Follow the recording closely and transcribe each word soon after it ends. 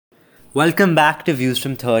Welcome back to Views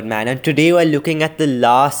from Third Man, and today we're looking at the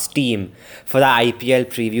last team for the IPL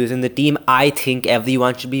previews and the team I think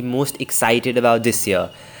everyone should be most excited about this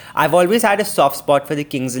year. I've always had a soft spot for the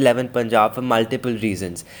Kings 11 Punjab for multiple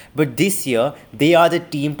reasons, but this year they are the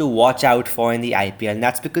team to watch out for in the IPL, and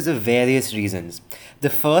that's because of various reasons. The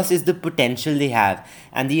first is the potential they have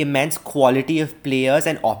and the immense quality of players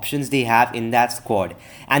and options they have in that squad.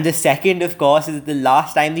 And the second, of course, is the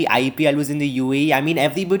last time the IPL was in the UAE. I mean,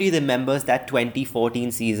 everybody remembers that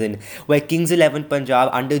 2014 season where Kings 11 Punjab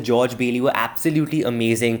under George Bailey were absolutely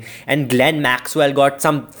amazing, and Glenn Maxwell got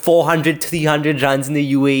some 400, 300 runs in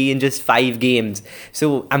the UAE in just 5 games.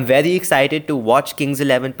 So I'm very excited to watch Kings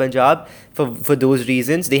 11 Punjab for those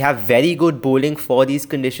reasons. They have very good bowling for these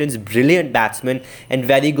conditions, brilliant batsmen, and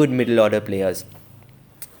very good middle order players.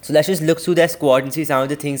 So let's just look through their squad and see some of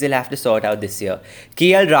the things they'll have to sort out this year.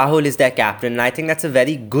 KL Rahul is their captain, and I think that's a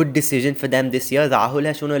very good decision for them this year. Rahul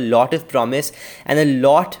has shown a lot of promise, and a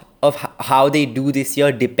lot of how they do this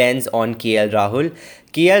year depends on KL Rahul.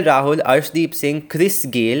 KL Rahul, Arshdeep Singh, Chris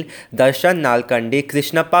Gale, Darshan Nalkande,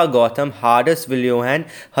 Krishnappa Gautam, Hardus Viljohan,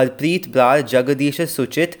 Harpreet Brar, Jagadish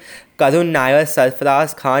Suchit, Karun Nair,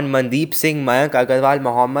 Sarfaraz Khan, Mandeep Singh, Mayank Agarwal,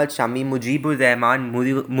 Mohammad Shami, Mujibur Rahman,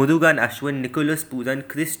 Murugan Ashwin, Nicholas Puran,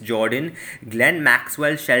 Chris Jordan, Glenn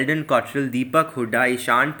Maxwell, Sheldon Cottrell, Deepak Hooda,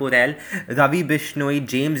 Ishan Porel, Ravi Bishnoi,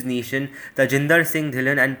 James Neesham, Tajinder Singh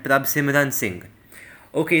Dhillon, and Prabhsimran Singh.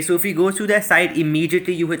 Okay, so if we go through their side,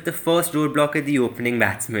 immediately you hit the first roadblock at the opening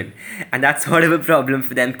batsman. And that's sort of a problem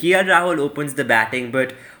for them. KL Rahul opens the batting,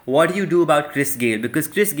 but what do you do about Chris Gale? Because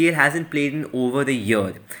Chris Gale hasn't played in over a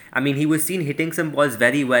year. I mean, he was seen hitting some balls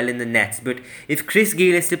very well in the nets, but if Chris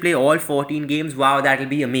Gale is to play all 14 games, wow, that'll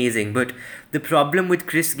be amazing. But the problem with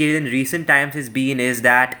Chris Gale in recent times has been is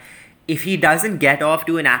that if he doesn't get off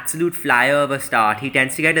to an absolute flyer of a start, he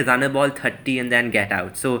tends to get a runner ball 30 and then get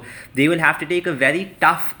out. So they will have to take a very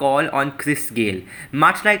tough call on Chris Gale,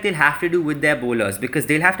 much like they'll have to do with their bowlers, because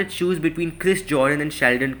they'll have to choose between Chris Jordan and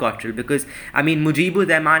Sheldon Cottrell, because I mean Mujibur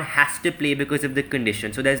Rahman has to play because of the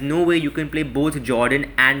condition. So there's no way you can play both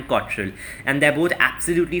Jordan and Cottrell, and they're both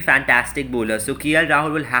absolutely fantastic bowlers. So KL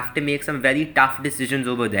Rahul will have to make some very tough decisions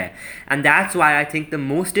over there, and that's why I think the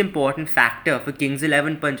most important factor for Kings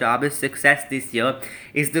 11 Punjab is success this year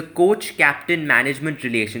is the coach captain management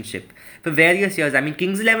relationship. For various years, I mean,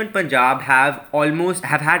 Kings 11 Punjab have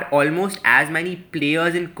had almost as many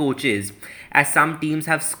players and coaches as some teams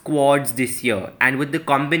have squads this year, and with the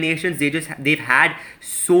combinations they've had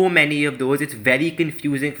so many of those, it's very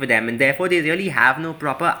confusing for them, and therefore they really have no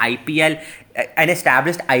proper IPL, an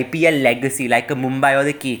established IPL legacy like a Mumbai or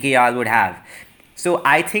the KKR would have. So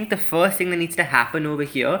I think the first thing that needs to happen over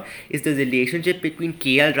here is the relationship between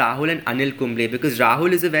KL Rahul and Anil Kumble, because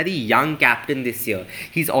Rahul is a very young captain this year.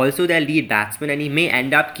 He's also their lead batsman, and he may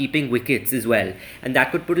end up keeping wickets as well, and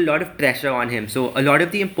that could put a lot of pressure on him. So a lot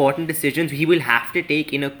of the important decisions he will have to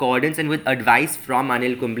take in accordance and with advice from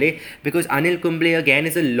Anil Kumble, because Anil Kumble again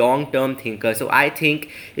is a long-term thinker. So I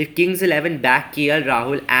think if Kings 11 back KL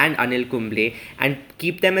Rahul and Anil Kumble and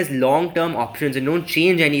keep them as long-term options and don't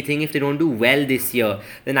change anything if they don't do well this year,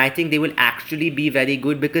 then I think they will actually be very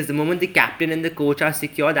good, because the moment the captain and the coach are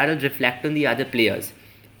secure, that will reflect on the other players.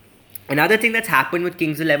 Another thing that's happened with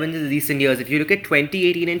Kings 11 in recent years, if you look at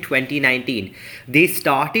 2018 and 2019, they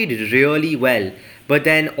started really well. But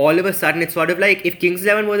then all of a sudden, it's sort of like if Kings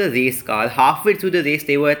 11 was a race car, halfway through the race,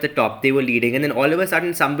 they were at the top, they were leading. And then all of a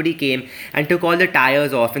sudden, somebody came and took all the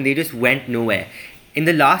tires off and they just went nowhere. In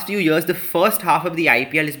the last few years, the first half of the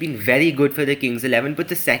IPL has been very good for the Kings 11, but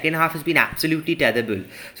the second half has been absolutely terrible.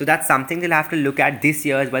 So that's something they'll have to look at this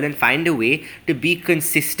year as well and find a way to be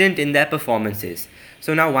consistent in their performances.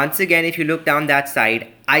 So now once again, if you look down that side,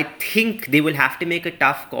 I think they will have to make a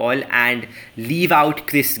tough call and leave out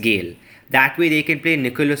Chris Gale. That way they can play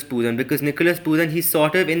Nicholas Puran, because Nicholas Puran, he's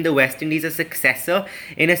sort of in the West Indies a successor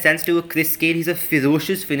in a sense to a Chris Gale. He's a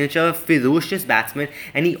ferocious finisher, a ferocious batsman,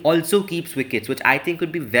 and he also keeps wickets, which I think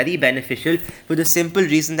would be very beneficial for the simple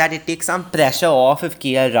reason that it takes some pressure off of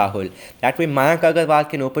KL Rahul. That way Mayank Agarwal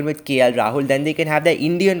can open with KL Rahul, then they can have their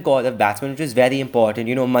Indian core of batsmen, which is very important.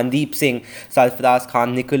 You know, Mandeep Singh, Sarfaraz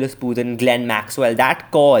Khan, Nicholas Puran, Glenn Maxwell, that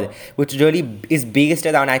core, which really is based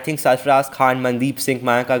around, I think, Sarfaraz Khan, Mandeep Singh,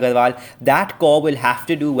 Mayank Agarwal, that core will have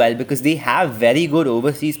to do well, because they have very good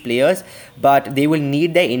overseas players, but they will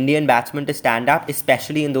need their Indian batsmen to stand up,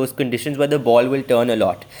 especially in those conditions where the ball will turn a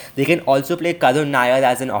lot. They can also play Karun Nair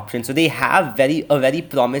as an option. So they have a very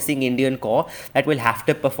promising Indian core that will have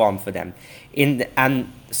to perform for them.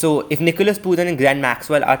 So if Nicholas Puran and Glenn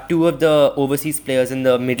Maxwell are two of the overseas players in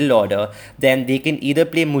the middle order, then they can either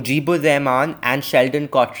play Mujibur Rahman and Sheldon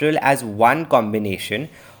Cottrell as one combination,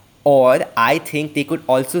 Or I think they could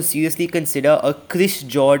also seriously consider a Chris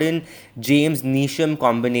Jordan James Neesham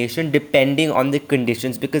combination depending on the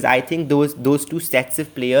conditions, because I think those two sets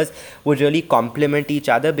of players would really complement each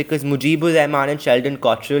other, because Mujibur Rahman and Sheldon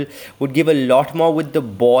Cottrell would give a lot more with the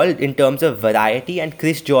ball in terms of variety, and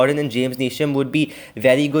Chris Jordan and James Neesham would be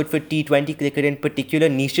very good for T20 cricket in particular.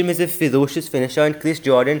 Neesham is a ferocious finisher and Chris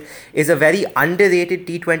Jordan is a very underrated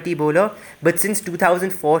T20 bowler, but since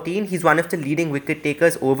 2014 he's one of the leading wicket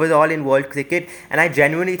takers overall in world cricket, and I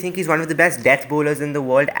genuinely think he's one of the best death bowlers in the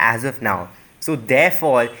world as of now. So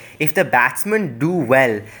therefore, if the batsmen do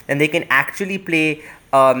well, then they can actually play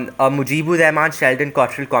a Mujibur Rahman Sheldon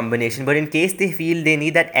Cottrell combination. But in case they feel they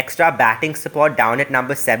need that extra batting support down at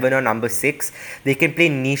number 7 or number 6, they can play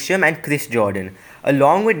Neesham and Chris Jordan.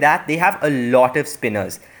 Along with that, they have a lot of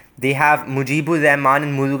spinners. They have Mujibur Rahman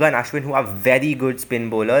and Murugan Ashwin, who are very good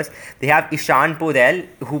spin bowlers. They have Ishan Porel,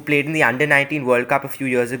 who played in the Under-19 World Cup a few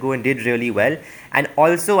years ago and did really well. And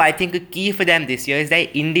also, I think a key for them this year is their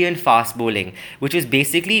Indian fast bowling, which is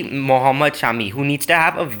basically Mohammad Shami, who needs to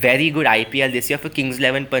have a very good IPL this year for Kings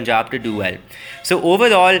 11 Punjab to do well. So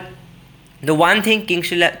overall, the one thing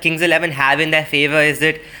Kings 11 have in their favour is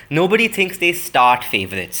that nobody thinks they start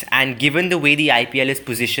favourites, and given the way the IPL is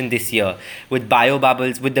positioned this year, with the bio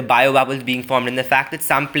bubbles being formed, and the fact that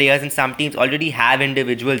some players and some teams already have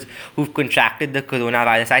individuals who've contracted the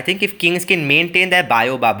coronavirus, I think if Kings can maintain their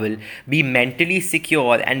bio bubble, be mentally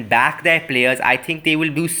secure and back their players, I think they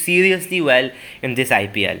will do seriously well in this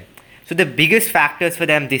IPL. So the biggest factors for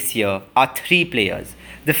them this year are 3 players.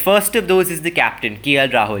 The first of those is the captain,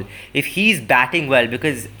 KL Rahul. If he's batting well,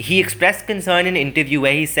 because he expressed concern in an interview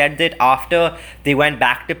where he said that after they went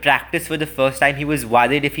back to practice for the first time, he was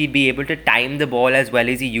worried if he'd be able to time the ball as well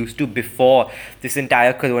as he used to before this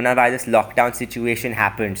entire coronavirus lockdown situation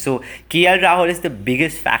happened. So KL Rahul is the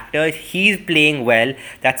biggest factor. If he's playing well,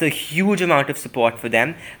 that's a huge amount of support for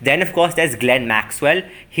them. Then of course there's Glenn Maxwell.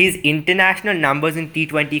 His international numbers in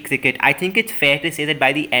T20 cricket, I think it's fair to say that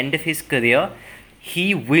by the end of his career,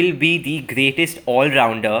 he will be the greatest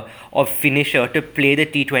all-rounder or finisher to play the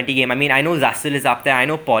T20 game. I mean, I know Russell is up there, I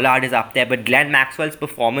know Pollard is up there, but Glenn Maxwell's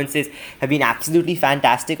performances have been absolutely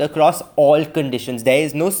fantastic across all conditions. There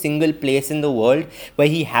is no single place in the world where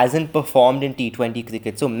he hasn't performed in T20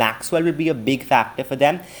 cricket. So Maxwell will be a big factor for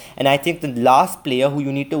them. And I think the last player who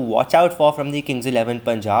you need to watch out for from the Kings 11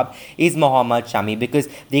 Punjab is Mohammad Shami, because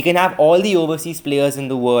they can have all the overseas players in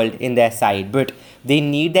the world in their side, but they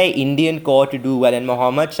need their Indian core to do well, and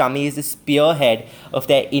Mohammad Shami is the spearhead of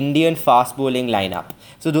their Indian fast bowling lineup.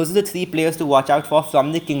 So those are the 3 players to watch out for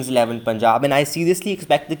from the Kings 11 Punjab, and I seriously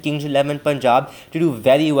expect the Kings 11 Punjab to do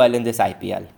very well in this IPL.